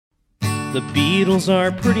The Beatles are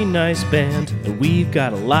a pretty nice band, and we've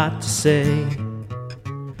got a lot to say.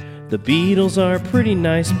 The Beatles are a pretty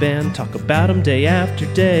nice band, talk about them day after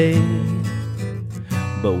day.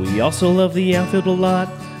 But we also love the outfield a lot,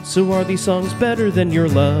 so are these songs better than your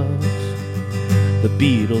love? The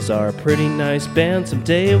Beatles are a pretty nice band,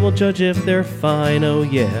 someday we'll judge if they're fine, oh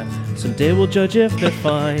yeah, someday we'll judge if they're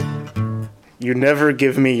fine. You never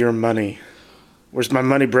give me your money. Where's my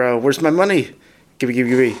money, bro? Where's my money? Give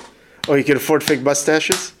me. Oh, you can afford fake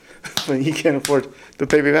mustaches? You can't afford to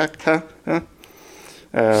pay me back? Huh?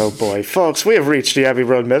 Oh, boy. Folks, we have reached the Abbey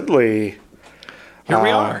Road medley. Here we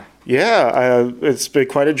are. Yeah, it's been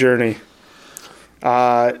quite a journey.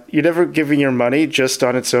 You Never Give Me Your Money, just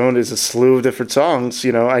on its own, is a slew of different songs.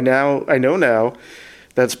 You know, I know now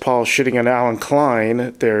that's Paul shitting on Alan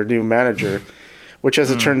Klein, their new manager, which,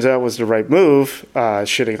 as it turns out, was the right move.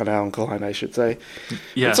 Shitting on Alan Klein, I should say.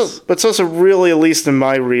 Yes. But it's also really, at least in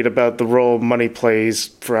my read, about the role money plays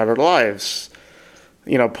throughout our lives.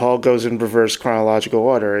 You know, Paul goes in reverse chronological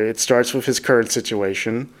order. It starts with his current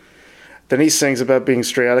situation. Then he sings about being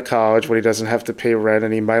straight out of college when he doesn't have to pay rent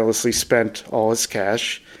and he mindlessly spent all his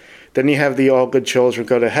cash. Then you have the All Good Children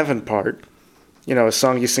Go to Heaven part. You know, a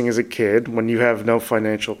song you sing as a kid when you have no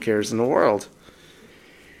financial cares in the world.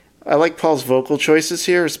 I like Paul's vocal choices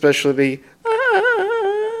here, especially the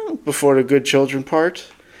before the Good Children part.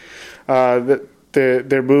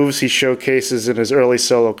 Their moves he showcases in his early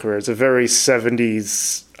solo career. It's a very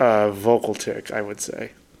 70s vocal tick, I would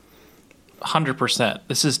say. 100%.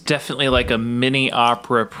 This is definitely like a mini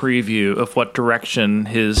opera preview of what direction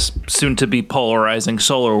his soon-to-be polarizing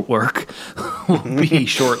solo work will be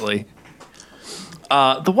shortly.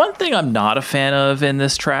 The one thing I'm not a fan of in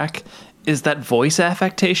this track is that voice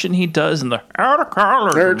affectation he does in the out of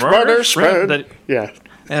college. Yeah.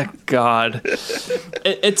 Oh, God.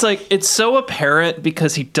 It's like, it's so apparent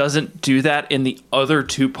because he doesn't do that in the other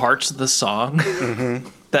two parts of the song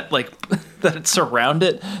that surround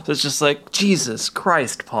it. So it's just like, Jesus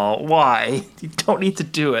Christ, Paul, why? You don't need to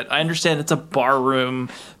do it. I understand it's a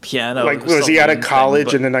barroom piano. Like, was he out of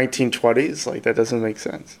college in the 1920s? Like, that doesn't make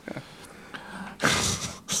sense. Yeah.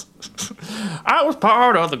 I was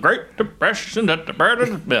part of the Great Depression at the bread.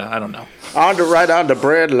 I don't know. On the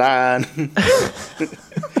bread line.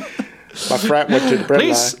 My frat went to the bread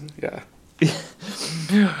line. Yeah.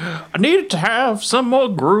 I needed to have some more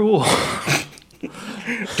gruel.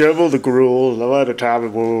 Double the gruel. What a time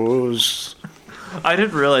it was. I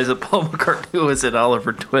didn't realize that Paul McCartney was in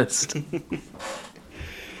Oliver Twist.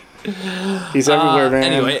 He's everywhere, man.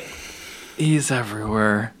 Anyway, he's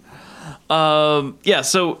everywhere. Yeah,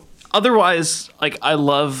 so otherwise, like, I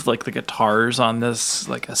love like the guitars on this,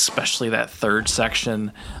 like especially that third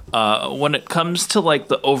section. When it comes to like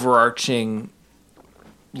the overarching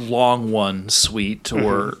long one suite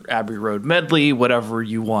or Abbey Road medley, whatever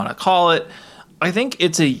you want to call it, I think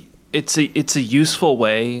it's a useful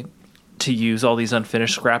way to use all these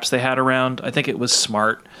unfinished scraps they had around. I think it was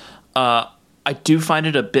smart. I do find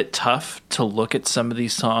it a bit tough to look at some of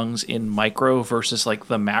these songs in micro versus like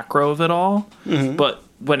the macro of it all. But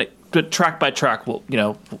but track by track,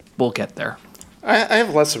 we'll get there. I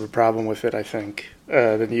have less of a problem with it, I think,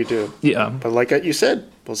 than you do. Yeah. But like you said,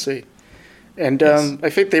 we'll see. And I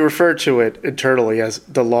think they refer to it internally as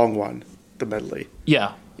the long one, the medley.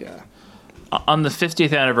 Yeah. Yeah. On the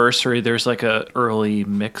 50th anniversary, there's like a early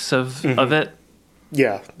mix of it.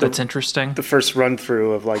 Yeah. That's interesting. The first run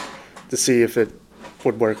through of like to see if it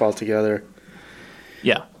would work all together.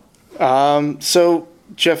 Yeah. So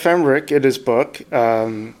Geoff Emerick, in his book,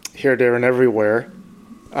 Here, There, and Everywhere,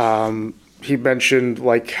 he mentioned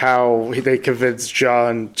like how they convinced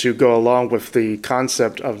John to go along with the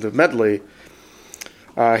concept of the medley.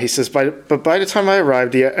 He says, but by the time I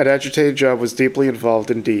arrived, an agitated John was deeply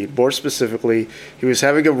involved indeed. More specifically, he was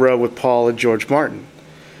having a row with Paul and George Martin.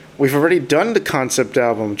 We've already done the concept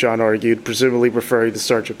album, John argued, presumably referring to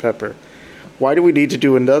Sgt. Pepper. Why do we need to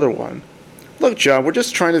do another one? Look, John, we're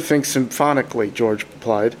just trying to think symphonically, George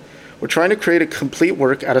replied. We're trying to create a complete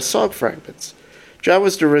work out of song fragments. John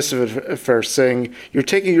was derisive at first, saying, you're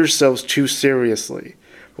taking yourselves too seriously.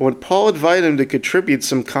 But when Paul invited him to contribute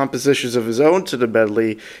some compositions of his own to the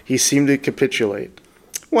medley, he seemed to capitulate.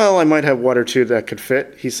 Well, I might have one or two that could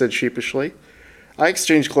fit, he said sheepishly. I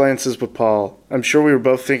exchanged glances with Paul. I'm sure we were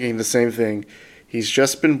both thinking the same thing. He's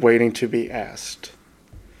just been waiting to be asked.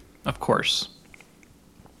 Of course.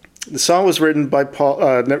 The song was written by Paul.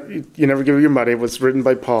 You Never Give Me Your Money was written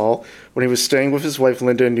by Paul when he was staying with his wife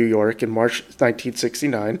Linda in New York in March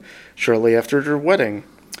 1969, shortly after their wedding.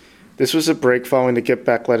 This was a break following the Get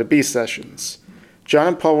Back Let It Be sessions. John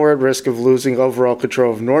and Paul were at risk of losing overall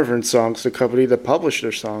control of Northern Songs, the company that published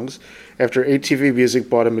their songs, after ATV Music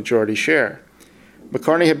bought a majority share.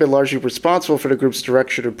 McCartney had been largely responsible for the group's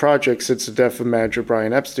direction and projects since the death of manager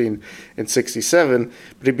Brian Epstein in '67,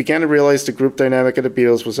 but he began to realize the group dynamic of the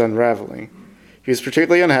Beatles was unraveling. He was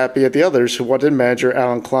particularly unhappy at the others who wanted manager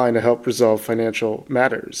Alan Klein to help resolve financial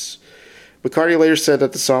matters. McCartney later said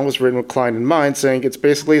that the song was written with Klein in mind, saying it's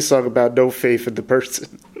basically a song about no faith in the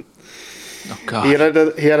person. Oh, God. He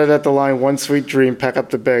added that the line, "One Sweet Dream, Pack Up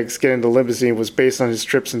the Bags, Get in the Limousine," was based on his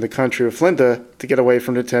trips in the country with Linda to get away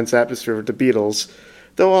from the tense atmosphere of the Beatles,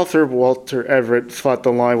 though author Walter Everett thought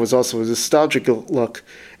the line was also a nostalgic look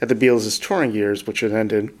at the Beatles' touring years, which had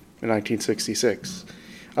ended in 1966.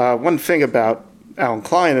 One thing about Alan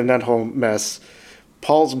Klein and that whole mess,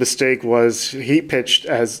 Paul's mistake was he pitched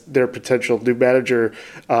as their potential new manager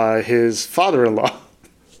his father-in-law,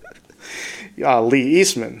 Lee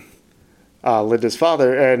Eastman. Linda's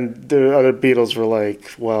father, and the other Beatles were like,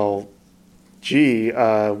 well, gee,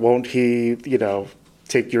 won't he,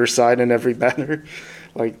 take your side in every matter?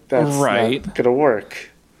 Like, that's right. not going to work.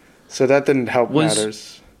 So that didn't help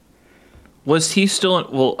matters. Was he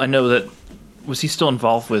still, I know that, was he still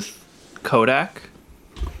involved with Kodak?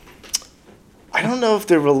 I don't know if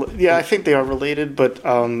they're, yeah, I think they are related, but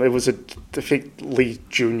it was I think Lee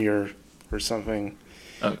Jr. or something.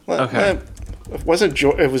 Okay. It was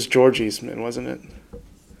George Eastman, wasn't it?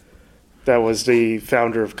 That was the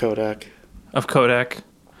founder of Kodak. Of Kodak?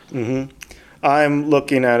 Mm-hmm. I'm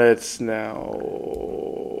looking at it now.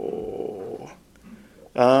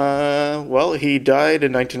 Well, he died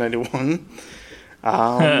in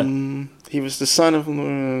 1991. He was the son of...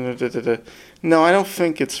 No, I don't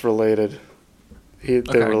think it's related.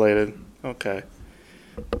 They're related. Okay.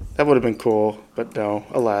 That would have been cool, but no,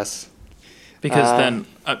 alas. Because then,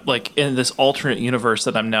 in this alternate universe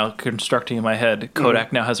that I'm now constructing in my head,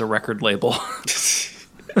 Kodak now has a record label.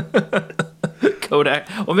 Kodak.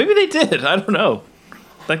 Well, maybe they did. I don't know.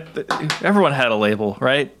 Like, everyone had a label,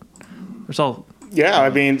 right? There's all. Yeah,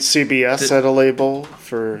 I mean, CBS had a label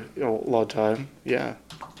for a long time. Yeah,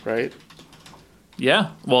 right.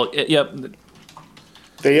 Yeah. Well, yep.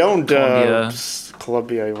 They owned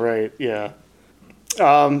Columbia, right? Yeah.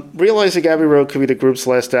 Realizing Abbey Road could be the group's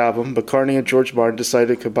last album, McCartney and George Martin decided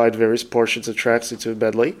to combine various portions of tracks into a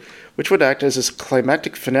medley, which would act as a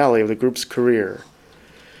climactic finale of the group's career.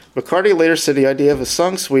 McCartney later said the idea of a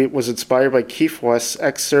song suite was inspired by Keith West's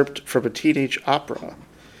excerpt from a teenage opera,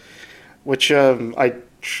 which I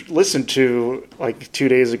listened to like 2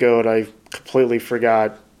 days ago, and I completely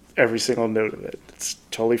forgot every single note of it. It's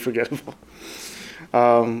totally forgettable.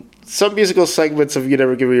 Some musical segments of "You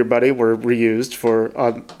Never Give Me Your Money" were reused for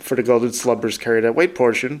the Golden Slumbers Carry That Weight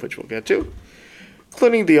portion, which we'll get to,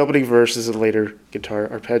 including the opening verses and later guitar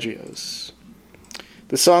arpeggios.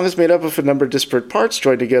 The song is made up of a number of disparate parts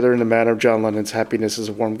joined together in the manner of John Lennon's "Happiness Is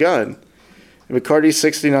a Warm Gun." In McCartney's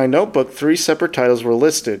 '69 notebook, 3 separate titles were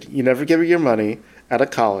listed: "You Never Give Me Your Money," "Out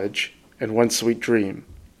of College," and "One Sweet Dream."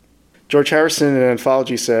 George Harrison in an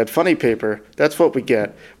anthology said, "Funny paper, that's what we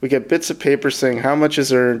get. We get bits of paper saying how much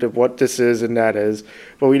is earned and what this is and that is,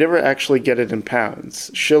 but we never actually get it in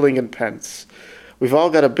pounds, shilling and pence. We've all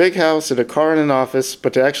got a big house and a car and an office,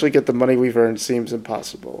 but to actually get the money we've earned seems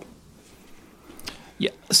impossible."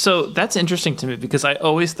 Yeah, so that's interesting to me because I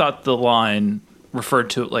always thought the line referred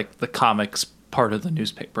to like the comics part of the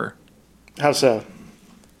newspaper. How so?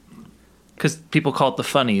 Because people call it the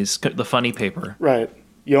funnies, the funny paper. Right.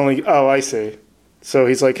 I see. So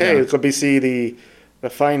he's like, hey, let me see the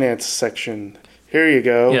finance section. Here you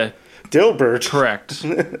go. Yeah. Dilbert. Correct.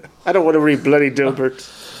 I don't want to read bloody Dilbert.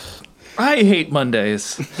 I hate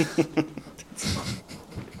Mondays.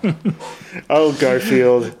 Oh,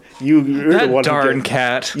 Garfield. You're that the one darn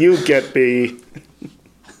cat. You get me.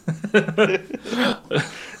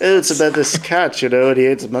 It's about this cat, and he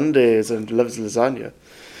hates Mondays and loves lasagna.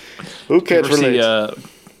 Who can't relate? See,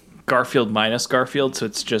 Garfield minus Garfield, so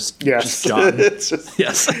it's just John. It's just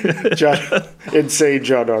yes. John, insane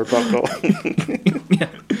John Arbuckle. Yeah.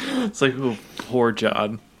 It's like, oh, poor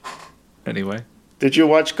John. Anyway. Did you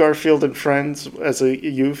watch Garfield and Friends as a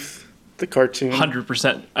youth? The cartoon?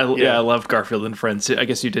 100%. I love Garfield and Friends. I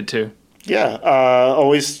guess you did too. Yeah.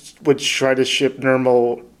 Always would try to ship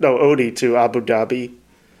Odie to Abu Dhabi.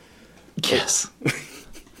 Yes.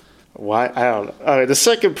 Why? I don't know. All right, the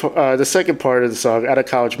second part of the song, "Out of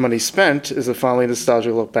College Money Spent," is a fondly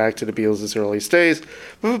nostalgic look back to the Beatles' earliest days,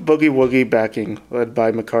 with a boogie-woogie backing led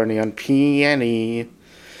by McCartney on piano.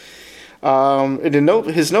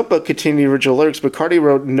 His notebook contained the original lyrics. McCartney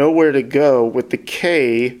wrote "Nowhere to Go" with the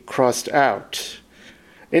K crossed out.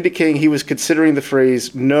 indicating he was considering the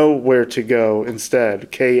phrase know where to go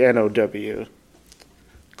instead, K-N-O-W.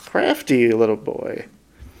 Crafty little boy.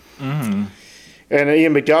 And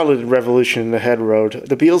Ian McDonald in Revolution in the Head wrote,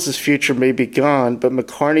 the Beatles' future may be gone, but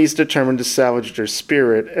McCartney's determined to salvage their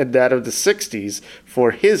spirit and that of the 60s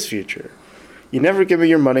for his future. You Never Give Me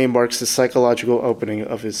Your Money marks the psychological opening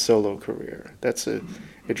of his solo career. That's an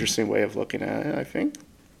interesting way of looking at it, I think.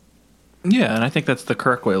 Yeah, and I think that's the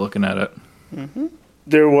correct way of looking at it.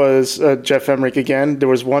 There was, Jeff Emmerich again, there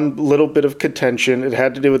was one little bit of contention. It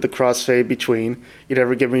had to do with the crossfade between You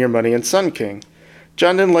Never Give Me Your Money and Sun King.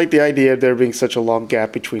 John didn't like the idea of there being such a long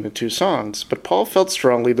gap between the two songs, but Paul felt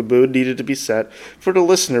strongly the mood needed to be set for the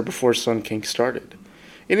listener before Sun King started.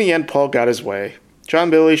 In the end, Paul got his way. John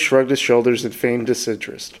Billy shrugged his shoulders in feigned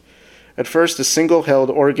disinterest. At first, a single-held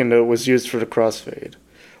organ note was used for the crossfade.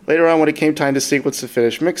 Later on, when it came time to sequence the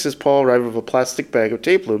finished mixes, Paul arrived with a plastic bag of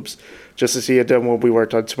tape loops, just as he had done when we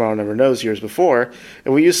worked on Tomorrow Never Knows years before,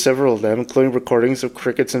 and we used several of them, including recordings of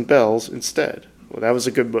crickets and bells, instead. Well, that was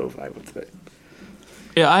a good move, I would say.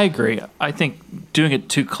 Yeah, I agree. I think doing it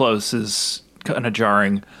too close is kind of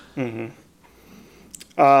jarring. Yeah,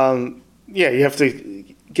 you have to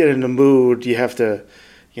get in the mood. You have to,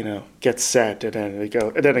 get set, and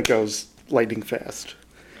then it goes lightning fast.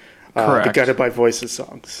 Correct. The Guided by Voices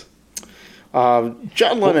songs.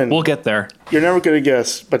 John Lennon. We'll get there. You're never going to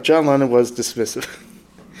guess, but John Lennon was dismissive.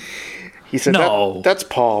 He said, No. That's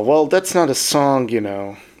Paul. Well, that's not a song,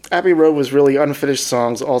 Abbey Road was really unfinished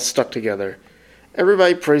songs all stuck together.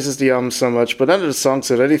 Everybody praises the album so much, but none of the songs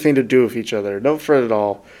had anything to do with each other. No fret at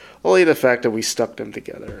all. Only the fact that we stuck them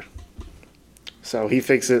together. So he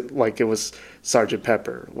thinks it like it was Sgt.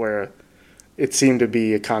 Pepper, where it seemed to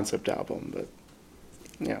be a concept album, but,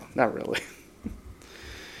 not really.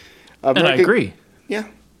 And I agree. Yeah.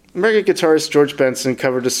 American guitarist George Benson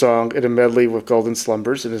covered the song in a medley with Golden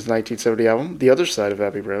Slumbers in his 1970 album, The Other Side of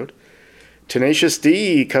Abbey Road. Tenacious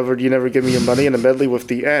D covered You Never Give Me Your Money in a medley with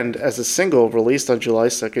The End as a single released on July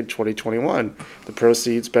 2nd, 2021. The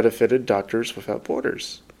proceeds benefited Doctors Without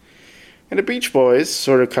Borders. And the Beach Boys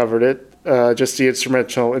sort of covered it. Just the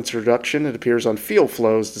instrumental introduction. It appears on Feel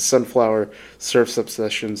Flows, the Sunflower Surf's Up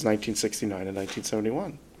Sessions, 1969 and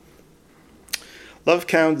 1971. Love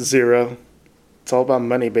Count 0. It's all about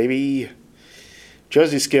money, baby.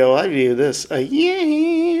 Josie Scale, I view this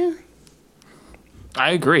yeah.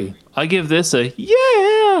 I agree. I give this a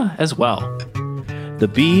yeah as well. The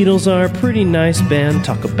Beatles are a pretty nice band,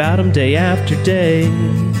 talk about them day after day.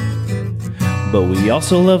 But we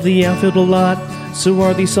also love the outfield a lot, so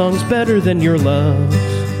are these songs better than your love?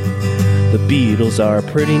 The Beatles are a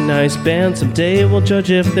pretty nice band, someday we'll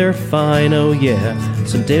judge if they're fine, oh yeah,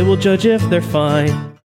 someday we'll judge if they're fine.